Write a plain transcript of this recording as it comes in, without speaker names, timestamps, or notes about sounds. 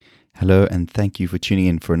Hello, and thank you for tuning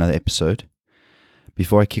in for another episode.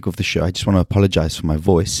 Before I kick off the show, I just want to apologize for my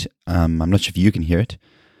voice. I'm not sure if you can hear it,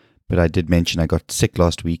 but I did mention I got sick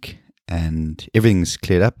last week, and everything's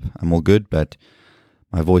cleared up. I'm all good, but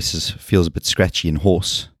my voice feels a bit scratchy and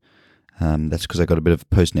hoarse. That's because I got a bit of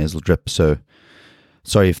post-nasal drip, so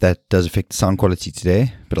sorry if that does affect the sound quality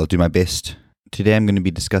today, but I'll do my best. Today I'm going to be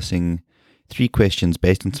discussing 3 questions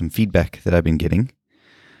based on some feedback that I've been getting.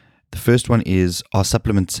 The first one is, are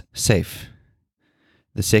supplements safe?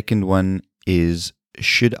 The second one is,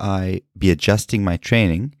 should I be adjusting my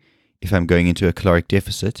training if I'm going into a caloric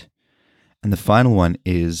deficit? And the final one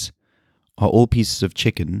is, are all pieces of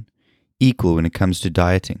chicken equal when it comes to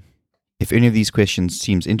dieting? If any of these questions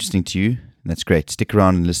seems interesting to you, that's great. Stick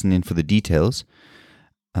around and listen in for the details.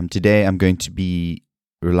 Today I'm going to be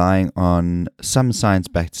relying on some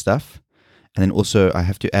science-backed stuff, and then also I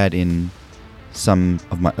have to add in some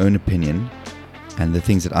of my own opinion and the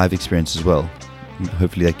things that I've experienced as well. And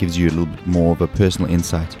hopefully that gives you a little bit more of a personal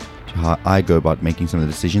insight to how I go about making some of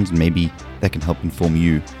the decisions, and maybe that can help inform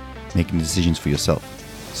you making decisions for yourself.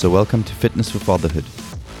 So welcome to Fitness for Fatherhood,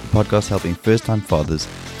 the podcast helping first-time fathers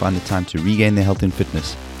find the time to regain their health and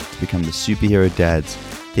fitness to become the superhero dads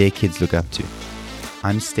their kids look up to.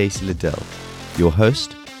 I'm Stacey Liddell, your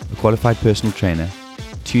host, a qualified personal trainer,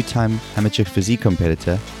 2-time amateur physique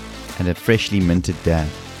competitor, and a freshly minted dad.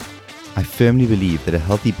 I firmly believe that a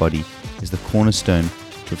healthy body is the cornerstone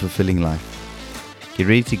to a fulfilling life. Get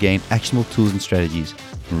ready to gain actionable tools and strategies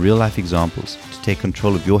from real-life examples to take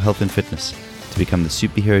control of your health and fitness to become the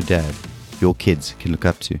superhero dad your kids can look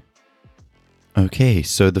up to. Okay,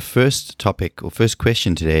 so the first topic or first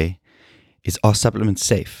question today is, are supplements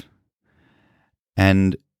safe?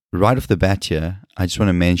 And right off the bat here, I just want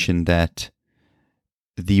to mention that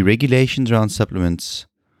the regulations around supplements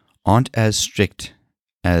aren't as strict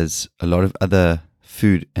as a lot of other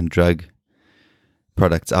food and drug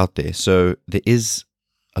products out there. So there is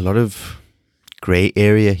a lot of gray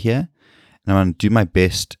area here, and I want to do my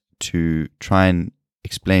best to try and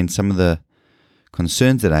explain some of the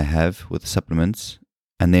concerns that I have with the supplements,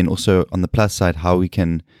 and then also on the plus side, how we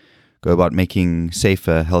can go about making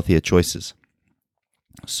safer, healthier choices.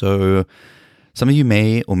 So some of you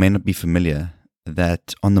may or may not be familiar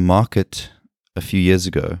that on the market a few years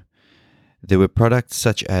ago, there were products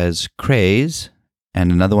such as Craze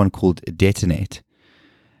and another one called Detonate.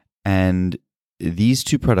 And these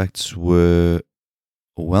 2 products were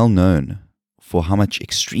well known for how much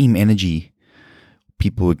extreme energy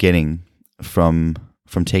people were getting from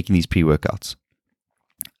taking these pre-workouts.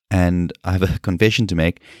 And I have a confession to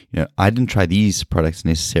make. I didn't try these products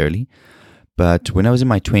necessarily, but when I was in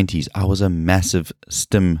my 20s, I was a massive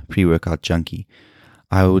stim pre-workout junkie.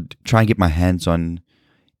 I would try and get my hands on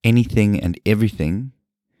anything and everything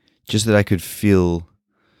just that I could feel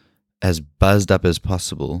as buzzed up as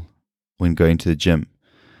possible when going to the gym.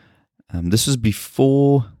 This was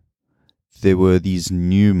before there were these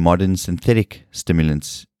new modern synthetic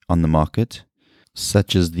stimulants on the market,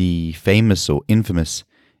 such as the famous or infamous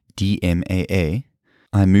DMAA.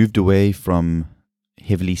 I moved away from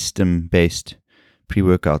heavily stim-based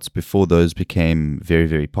pre-workouts before those became very,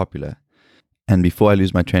 very popular. And before I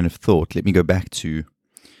lose my train of thought, let me go back to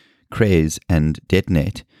Craze and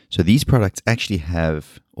Detonate. So these products actually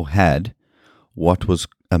have or had what was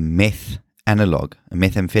a meth analog, a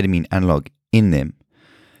methamphetamine analog in them.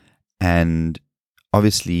 And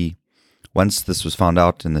obviously, once this was found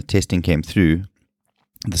out and the testing came through,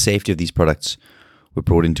 the safety of these products were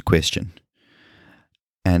brought into question.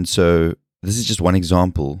 And so this is just one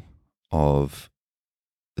example of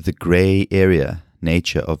the gray area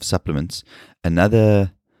nature of supplements.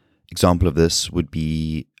 Another example of this would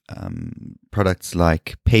be products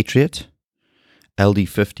like Patriot,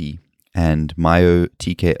 LD50, and Myo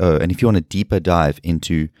TKO. And if you want a deeper dive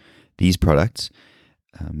into these products,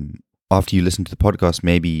 after you listen to the podcast,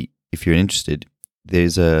 maybe if you're interested,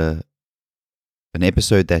 there's an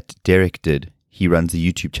episode that Derek did. He runs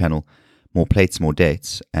the YouTube channel More Plates, More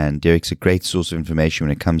Dates, and Derek's a great source of information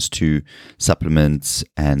when it comes to supplements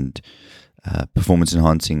and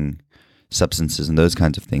performance-enhancing substances and those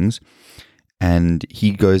kinds of things. And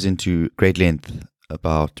he goes into great length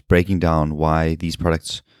about breaking down why these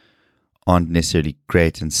products aren't necessarily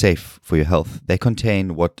great and safe for your health. They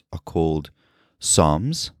contain what are called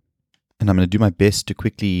SARMs, and I'm going to do my best to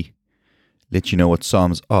quickly let you know what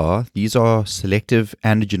SARMs are. These are selective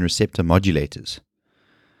androgen receptor modulators,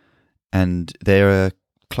 and they're a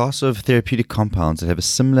class of therapeutic compounds that have a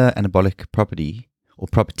similar anabolic property, or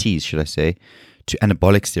properties, should I say, to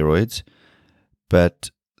anabolic steroids,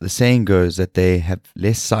 but the saying goes that they have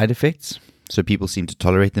less side effects, so people seem to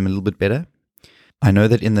tolerate them a little bit better. I know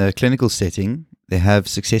that in the clinical setting, they have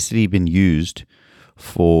successfully been used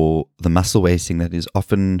for the muscle wasting that is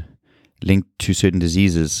often linked to certain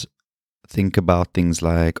diseases. Think about things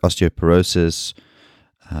like osteoporosis,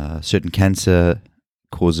 certain cancer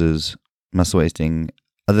causes muscle wasting,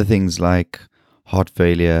 other things like heart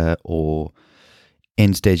failure or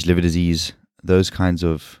end-stage liver disease, those kinds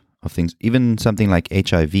of things. Even something like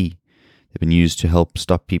HIV, they've been used to help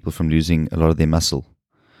stop people from losing a lot of their muscle.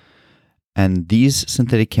 And these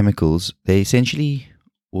synthetic chemicals, they essentially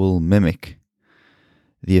will mimic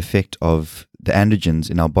the effect of the androgens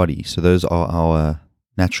in our body. So those are our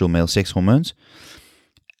natural male sex hormones.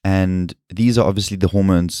 And these are obviously the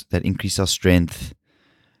hormones that increase our strength,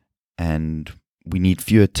 and we need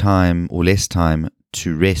fewer time or less time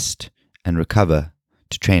to rest and recover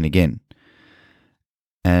to train again.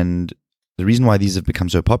 And the reason why these have become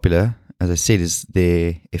so popular, as I said, is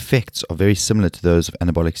their effects are very similar to those of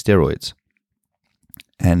anabolic steroids.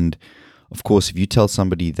 And of course, if you tell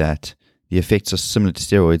somebody that the effects are similar to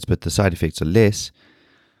steroids, but the side effects are less,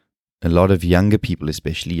 a lot of younger people,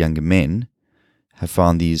 especially younger men, have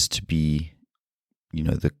found these to be,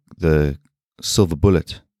 the silver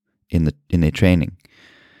bullet in their training.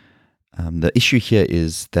 The issue here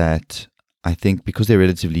is that I think because they're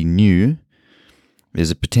relatively new,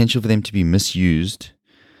 there's a potential for them to be misused,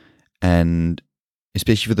 and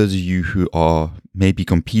especially for those of you who are maybe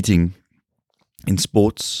competing in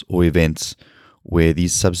sports or events where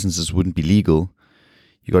these substances wouldn't be legal,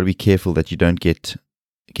 you got to be careful that you don't get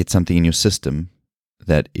something in your system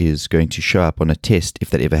that is going to show up on a test if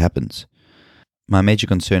that ever happens. My major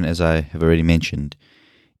concern, as I have already mentioned,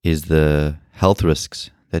 is the health risks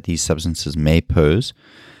that these substances may pose.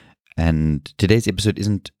 And today's episode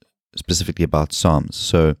isn't specifically about SARMs,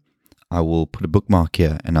 so I will put a bookmark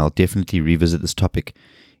here and I'll definitely revisit this topic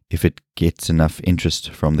if it gets enough interest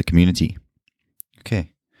from the community.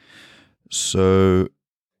 Okay, so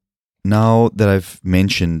now that I've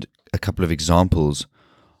mentioned a couple of examples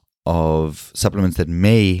of supplements that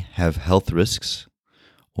may have health risks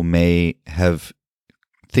or may have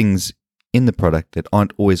things in the product that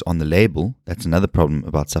aren't always on the label, that's another problem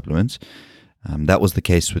about supplements. That was the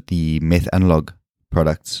case with the meth analog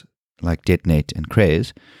products like Detonate and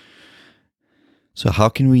Craze. So how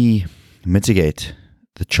can we mitigate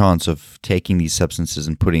the chance of taking these substances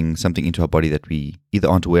and putting something into our body that we either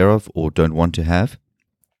aren't aware of or don't want to have?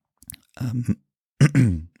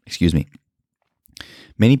 Excuse me.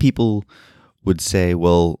 Many people would say,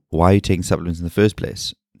 well, why are you taking supplements in the first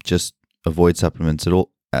place? Just avoid supplements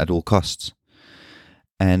at all costs.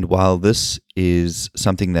 And while this is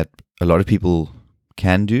something that a lot of people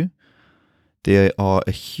can do, there are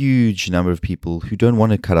a huge number of people who don't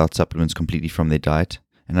want to cut out supplements completely from their diet,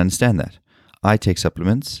 and understand that. I take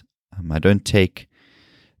supplements. I don't take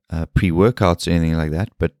pre-workouts or anything like that,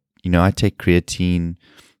 but I take creatine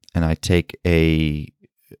and I take a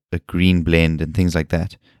green blend and things like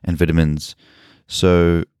that, and vitamins.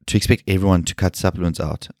 So to expect everyone to cut supplements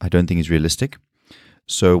out, I don't think is realistic.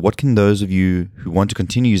 So what can those of you who want to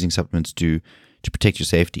continue using supplements do to protect your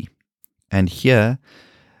safety? And here,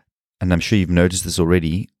 and I'm sure you've noticed this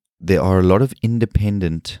already, there are a lot of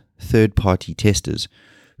independent third-party testers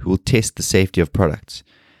who will test the safety of products.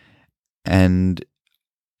 And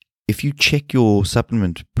if you check your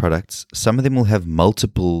supplement products, some of them will have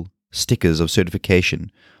multiple stickers of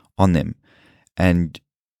certification on them. And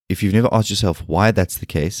if you've never asked yourself why that's the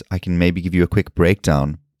case, I can maybe give you a quick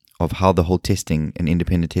breakdown of how the whole testing and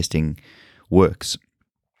independent testing works.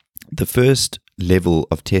 The first level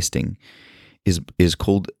of testing is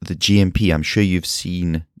called the GMP. I'm sure you've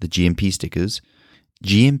seen the GMP stickers.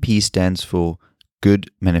 GMP stands for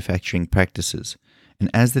Good Manufacturing Practices.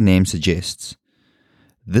 And as the name suggests,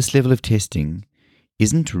 this level of testing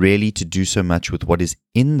isn't really to do so much with what is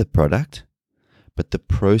in the product, but the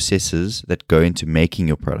processes that go into making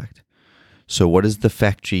your product. So what does the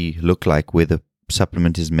factory look like where the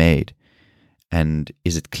supplement is made? And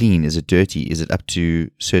is it clean? Is it dirty? Is it up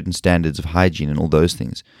to certain standards of hygiene and all those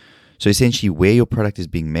things? So essentially where your product is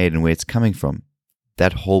being made and where it's coming from,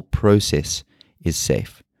 that whole process is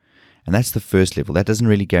safe. And that's the first level. That doesn't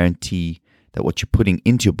really guarantee that what you're putting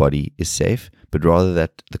into your body is safe, but rather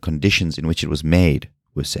that the conditions in which it was made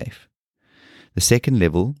were safe. The second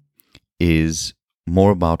level is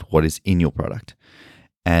more about what is in your product.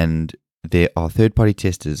 And there are third-party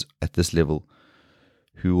testers at this level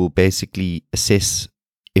who will basically assess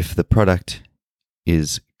if the product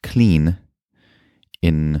is clean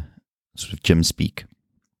in sort of gym speak.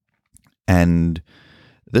 And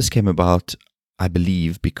this came about, I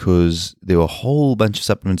believe, because there were a whole bunch of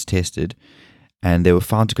supplements tested and they were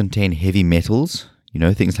found to contain heavy metals,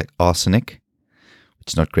 things like arsenic,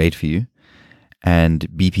 which is not great for you, and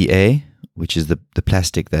BPA, which is the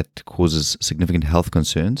plastic that causes significant health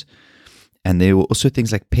concerns. And there were also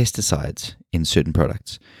things like pesticides in certain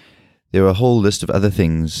products. There were a whole list of other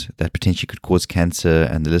things that potentially could cause cancer,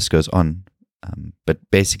 and the list goes on. But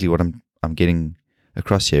basically what I'm getting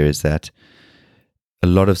across here is that a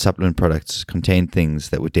lot of supplement products contain things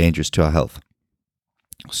that were dangerous to our health.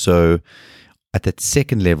 So at that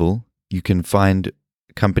second level, you can find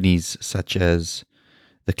companies such as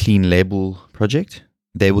the Clean Label Project.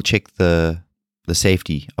 They will check the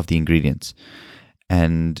safety of the ingredients.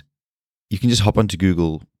 And you can just hop onto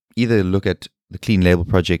Google, either look at the Clean Label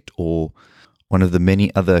Project or one of the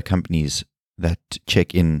many other companies that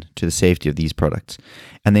check in to the safety of these products.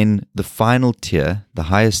 And then the final tier, the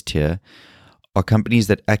highest tier, are companies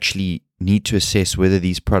that actually need to assess whether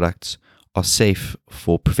these products are safe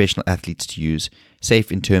for professional athletes to use,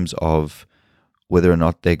 safe in terms of whether or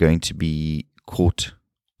not they're going to be caught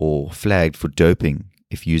or flagged for doping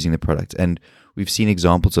if using the product. And we've seen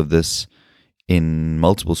examples of this in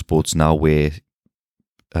multiple sports now, where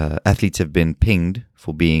athletes have been pinged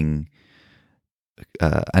for being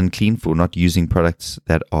unclean, for not using products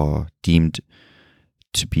that are deemed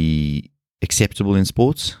to be acceptable in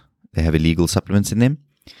sports. They have illegal supplements in them.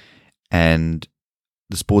 And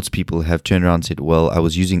the sports people have turned around and said, well, I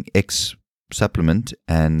was using X supplement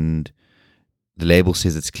and the label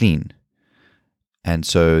says it's clean. And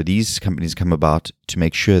so these companies come about to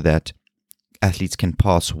make sure that athletes can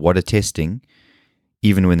pass water testing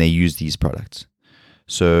even when they use these products.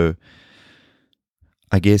 So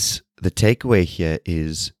I guess the takeaway here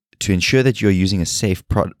is, to ensure that you're using a safe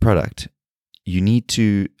product, you need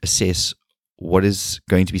to assess what is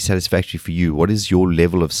going to be satisfactory for you. What is your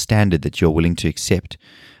level of standard that you're willing to accept?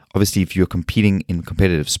 Obviously, if you're competing in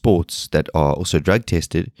competitive sports that are also drug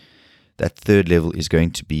tested, that third level is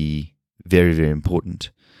going to be very, very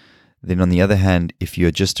important. Then on the other hand, if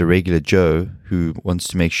you're just a regular Joe who wants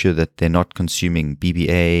to make sure that they're not consuming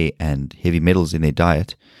BPA and heavy metals in their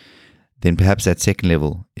diet, then perhaps that second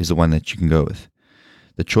level is the one that you can go with.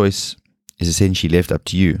 The choice is essentially left up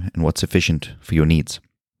to you and what's sufficient for your needs.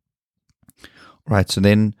 All right, so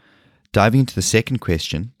then diving into the second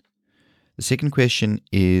question. The second question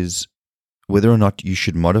is whether or not you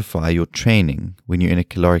should modify your training when you're in a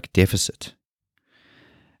caloric deficit.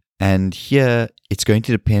 And here, it's going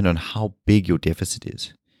to depend on how big your deficit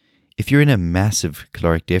is. If you're in a massive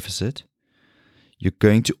caloric deficit, you're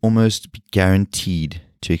going to almost be guaranteed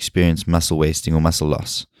to experience muscle wasting or muscle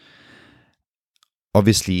loss.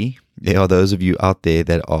 Obviously, there are those of you out there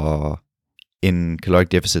that are in caloric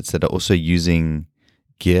deficits that are also using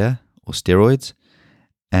gear or steroids,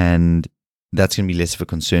 and that's going to be less of a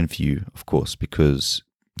concern for you, of course, because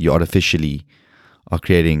you artificially are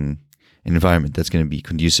creating an environment that's going to be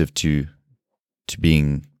conducive to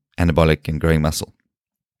being anabolic and growing muscle.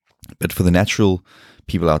 But for the natural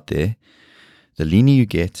people out there, the leaner you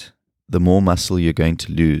get, the more muscle you're going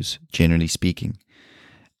to lose, generally speaking.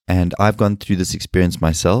 And I've gone through this experience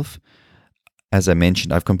myself. As I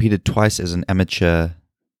mentioned, I've competed twice as an amateur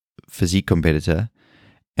physique competitor,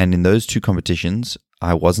 and in those two competitions,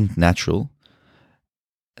 I wasn't natural,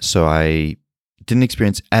 so I didn't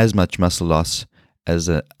experience as much muscle loss as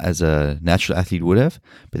a natural athlete would have.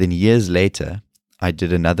 But then years later, I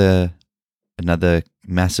did another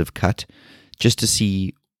massive cut just to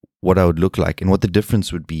see what I would look like and what the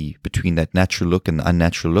difference would be between that natural look and the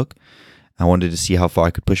unnatural look. I wanted to see how far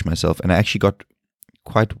I could push myself, and I actually got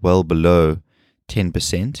quite well below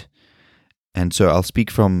 10%. And so I'll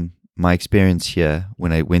speak from my experience here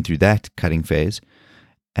when I went through that cutting phase,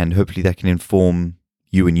 and hopefully that can inform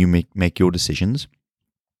you when you make your decisions.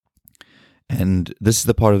 And this is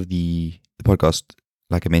the part of the podcast,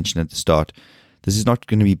 like I mentioned at the start, this is not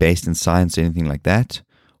going to be based in science or anything like that,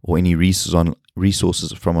 or any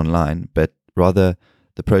resources from online, but rather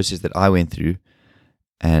the process that I went through.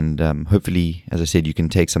 And hopefully, as I said, you can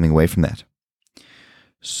take something away from that.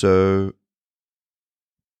 So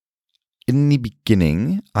in the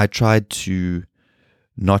beginning, I tried to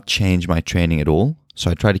not change my training at all.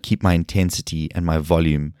 So I tried to keep my intensity and my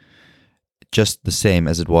volume just the same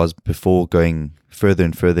as it was before going further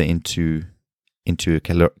and further into a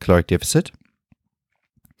caloric deficit.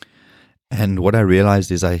 And what I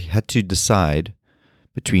realized is I had to decide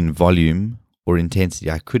between volume or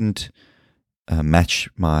intensity. I couldn't match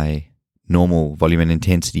my normal volume and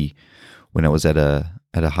intensity when I was at a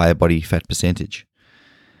higher body fat percentage.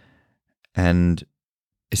 And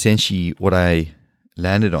essentially what I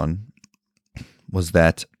landed on was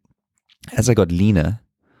that as I got leaner,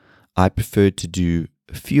 I preferred to do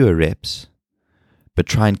fewer reps, but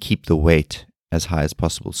try and keep the weight as high as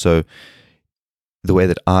possible. So the way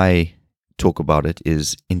that I talk about it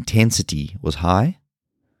is intensity was high,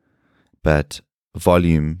 but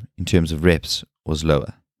volume in terms of reps was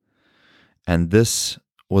lower. And this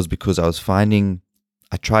was because I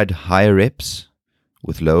tried higher reps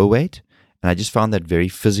with lower weight, and I just found that very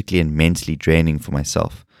physically and mentally draining for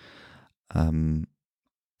myself.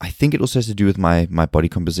 I think it also has to do with my body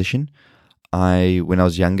composition. When I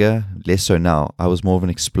was younger, less so now, I was more of an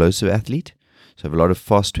explosive athlete. So I have a lot of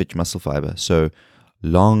fast twitch muscle fiber. So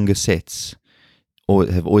longer sets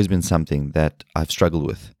have always been something that I've struggled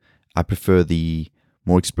with. I prefer the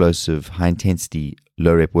more explosive, high intensity,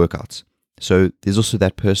 low rep workouts. So there's also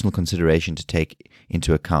that personal consideration to take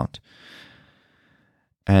into account.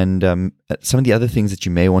 And some of the other things that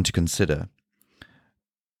you may want to consider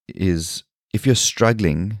is if you're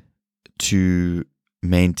struggling to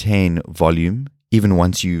maintain volume, even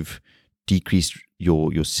once you've decreased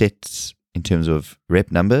your sets in terms of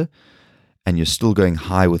rep number, and you're still going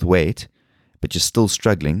high with weight, but you're still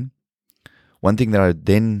struggling, one thing that I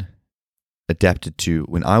then adapted to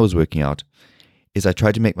when I was working out is I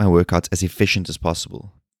tried to make my workouts as efficient as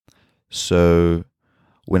possible. So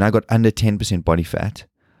when I got under 10% body fat,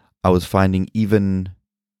 I was finding even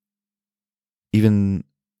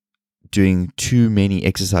doing too many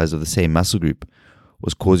exercises of the same muscle group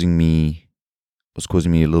was causing me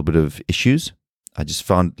a little bit of issues. I just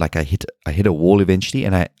found like I hit a wall eventually,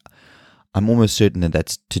 and I'm almost certain that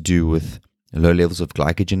that's to do with low levels of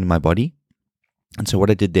glycogen in my body. And so what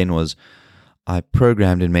I did then was I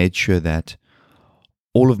programmed and made sure that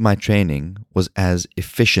all of my training was as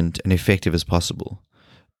efficient and effective as possible.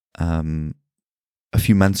 A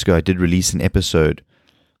few months ago, I did release an episode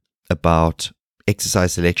about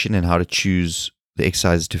exercise selection and how to choose the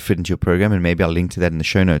exercises to fit into your program, and maybe I'll link to that in the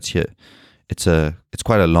show notes here. It's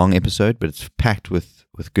quite a long episode, but it's packed with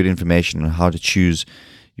good information on how to choose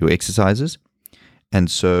your exercises. And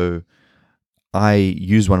so I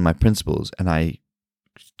used one of my principles, and I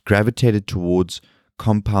gravitated towards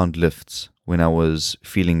compound lifts when I was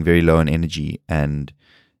feeling very low on energy and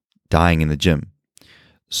dying in the gym.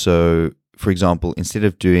 So, for example, instead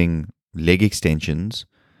of doing leg extensions,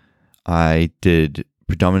 I did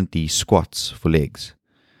predominantly squats for legs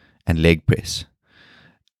and leg press.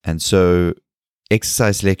 And so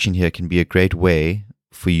exercise selection here can be a great way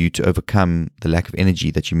for you to overcome the lack of energy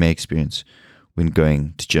that you may experience when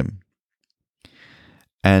going to gym.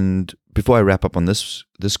 And before I wrap up on this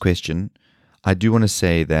question, I do want to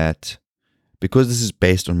say that because this is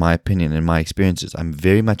based on my opinion and my experiences, I'm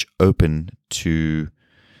very much open to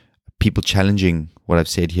people challenging what I've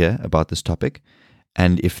said here about this topic.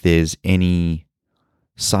 And if there's any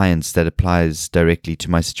science that applies directly to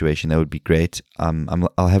my situation, that would be great.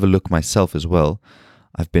 I'll have a look myself as well.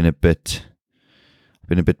 I've been a bit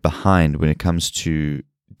behind when it comes to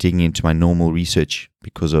digging into my normal research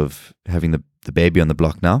because of having the baby on the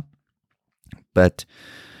block now. But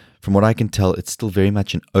from what I can tell, it's still very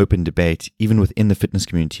much an open debate. Even within the fitness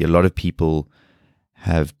community, a lot of people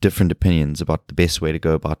have different opinions about the best way to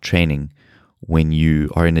go about training when you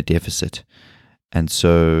are in a deficit. And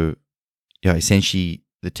so, essentially,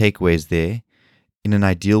 the takeaway is there. In an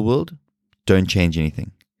ideal world, don't change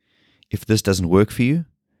anything. If this doesn't work for you,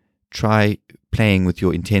 try playing with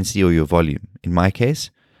your intensity or your volume. In my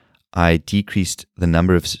case, I decreased the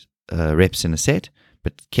number of reps in a set,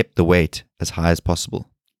 but kept the weight as high as possible.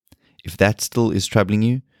 If that still is troubling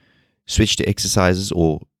you, switch to exercises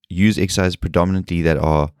or use exercises predominantly that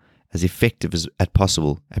are as effective as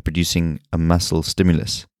possible at producing a muscle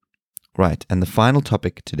stimulus. Right, and the final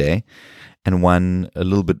topic today, and one a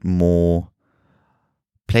little bit more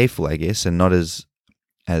playful, I guess, and not as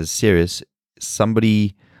serious.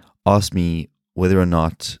 Somebody asked me whether or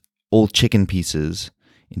not all chicken pieces,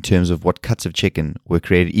 in terms of what cuts of chicken, were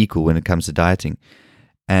created equal when it comes to dieting.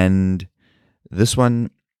 And this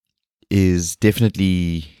one is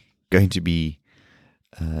definitely going to be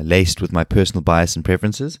laced with my personal bias and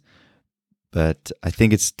preferences, but I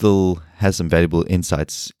think it still has some valuable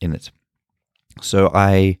insights in it. So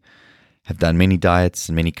I have done many diets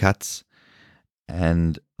and many cuts,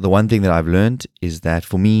 and the one thing that I've learned is that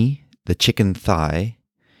for me, the chicken thigh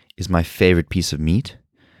is my favorite piece of meat,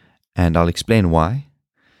 and I'll explain why.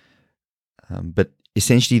 But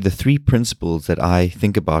essentially, the three principles that I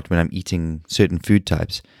think about when I'm eating certain food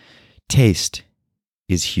types: taste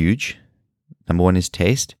is huge. Number one is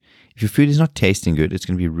taste. If your food is not tasting good, it's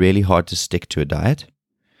going to be really hard to stick to a diet.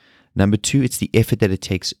 Number two, it's the effort that it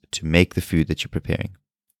takes to make the food that you're preparing.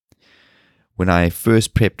 When I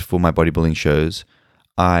first prepped for my bodybuilding shows,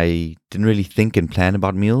 I didn't really think and plan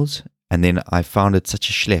about meals, and then I found it such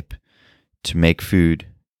a schlep to make food,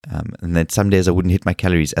 and then some days I wouldn't hit my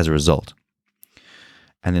calories as a result.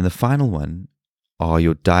 And then the final one are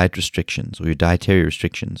your diet restrictions or your dietary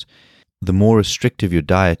restrictions. The more restrictive your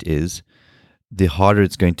diet is, the harder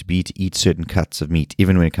it's going to be to eat certain cuts of meat,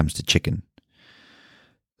 even when it comes to chicken.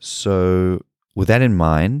 So with that in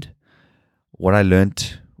mind, what I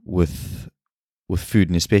learned with food,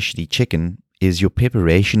 and especially chicken, is your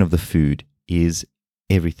preparation of the food is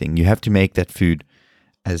everything. You have to make that food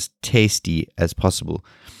as tasty as possible.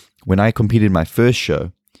 When I competed my first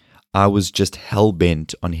show, I was just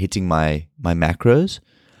hell-bent on hitting my macros,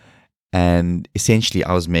 and essentially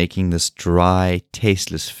I was making this dry,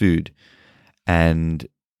 tasteless food, and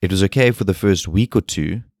it was okay for the first week or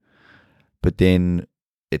two, but then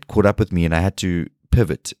it caught up with me and I had to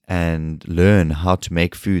pivot and learn how to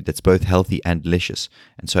make food that's both healthy and delicious.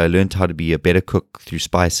 And so I learned how to be a better cook through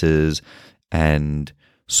spices and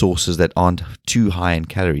sauces that aren't too high in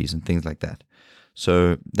calories and things like that.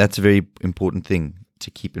 So that's a very important thing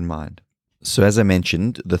to keep in mind. So as I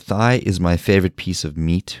mentioned, the thigh is my favorite piece of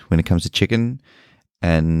meat when it comes to chicken.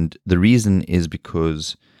 And the reason is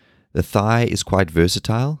because the thigh is quite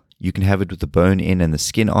versatile. You can have it with the bone in and the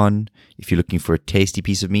skin on if you're looking for a tasty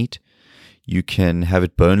piece of meat. You can have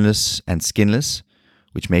it boneless and skinless,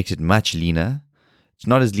 which makes it much leaner. It's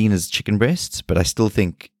not as lean as chicken breasts, but I still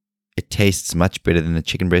think it tastes much better than the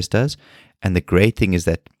chicken breast does. And the great thing is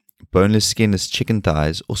that boneless, skinless chicken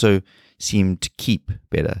thighs also seem to keep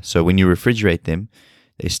better. So when you refrigerate them,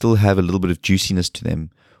 they still have a little bit of juiciness to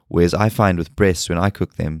them. Whereas I find with breasts, when I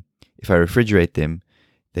cook them, if I refrigerate them,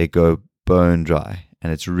 they go bone dry.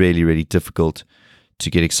 And it's really, really difficult to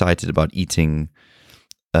get excited about eating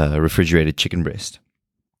refrigerated chicken breast.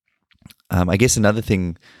 I guess another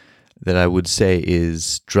thing that I would say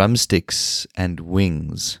is drumsticks and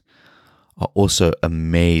wings are also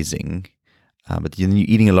amazing. But you're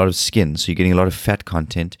eating a lot of skin, so you're getting a lot of fat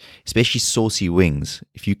content, especially saucy wings.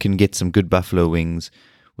 If you can get some good buffalo wings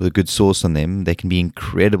with a good sauce on them, they can be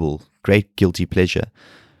incredible, great guilty pleasure.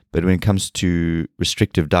 But when it comes to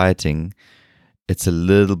restrictive dieting, it's a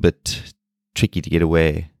little bit tricky to get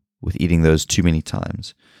away with eating those too many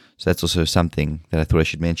times. So that's also something that I thought I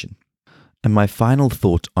should mention. And my final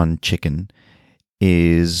thought on chicken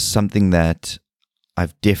is something that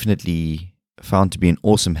I've definitely found to be an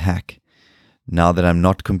awesome hack now that I'm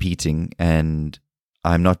not competing and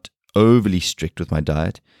I'm not overly strict with my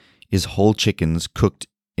diet, is whole chickens cooked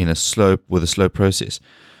with a slow process.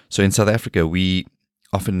 So in South Africa, we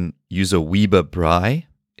often use a Weber braai.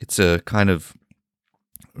 It's a kind of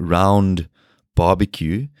round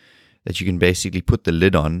barbecue that you can basically put the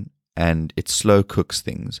lid on and it slow cooks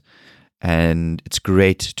things. And it's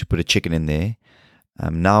great to put a chicken in there.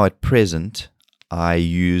 Now at present, I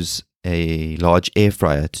use a large air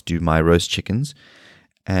fryer to do my roast chickens,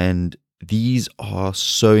 and these are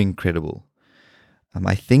so incredible.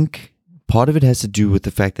 I think part of it has to do with the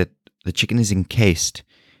fact that the chicken is encased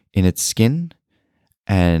in its skin,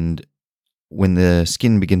 and when the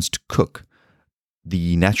skin begins to cook,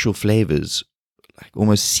 the natural flavors like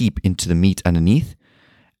almost seep into the meat underneath,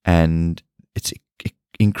 and it's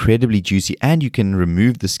incredibly juicy. And you can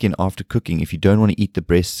remove the skin after cooking. If you don't want to eat the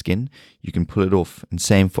breast skin, you can pull it off, and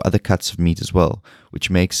same for other cuts of meat as well,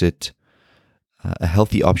 which makes it a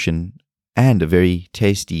healthy option and a very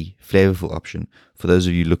tasty, flavorful option for those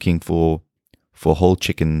of you looking for whole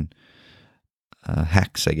chicken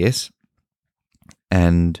hacks, I guess.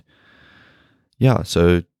 And yeah,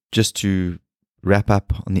 so just to wrap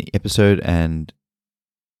up on the episode and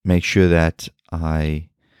make sure that I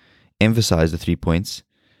emphasize the 3 points.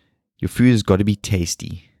 Your food has got to be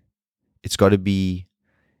tasty. It's got to be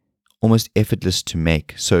almost effortless to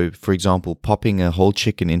make. So, for example, popping a whole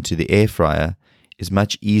chicken into the air fryer is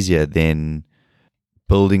much easier than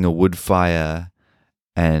building a wood fire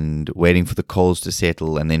and waiting for the coals to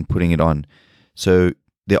settle and then putting it on. So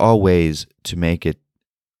there are ways to make it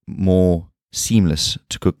more seamless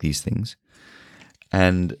to cook these things.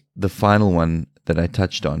 And the final one that I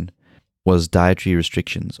touched on was dietary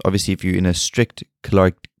restrictions. Obviously, if you're in a strict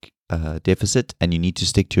caloric deficit and you need to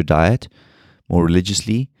stick to your diet more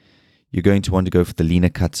religiously, you're going to want to go for the leaner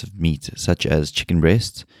cuts of meat, such as chicken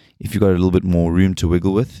breasts. If you've got a little bit more room to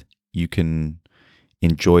wiggle with, you can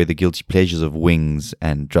enjoy the guilty pleasures of wings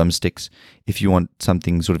and drumsticks. If you want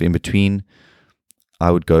something sort of in between,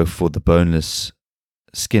 I would go for the boneless,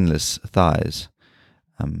 skinless thighs.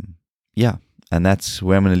 And that's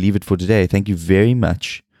where I'm going to leave it for today. Thank you very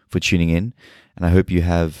much for tuning in, and I hope you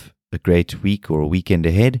have a great week or a weekend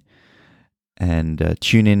ahead, and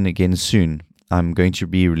tune in again soon. I'm going to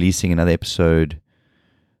be releasing another episode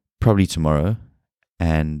probably tomorrow,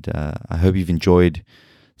 and I hope you've enjoyed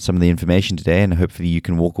some of the information today, and hopefully you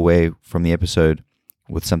can walk away from the episode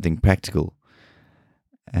with something practical.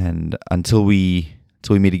 And until we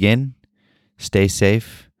meet again, stay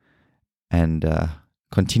safe and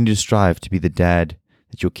continue to strive to be the dad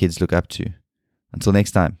that your kids look up to. Until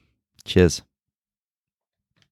next time, cheers.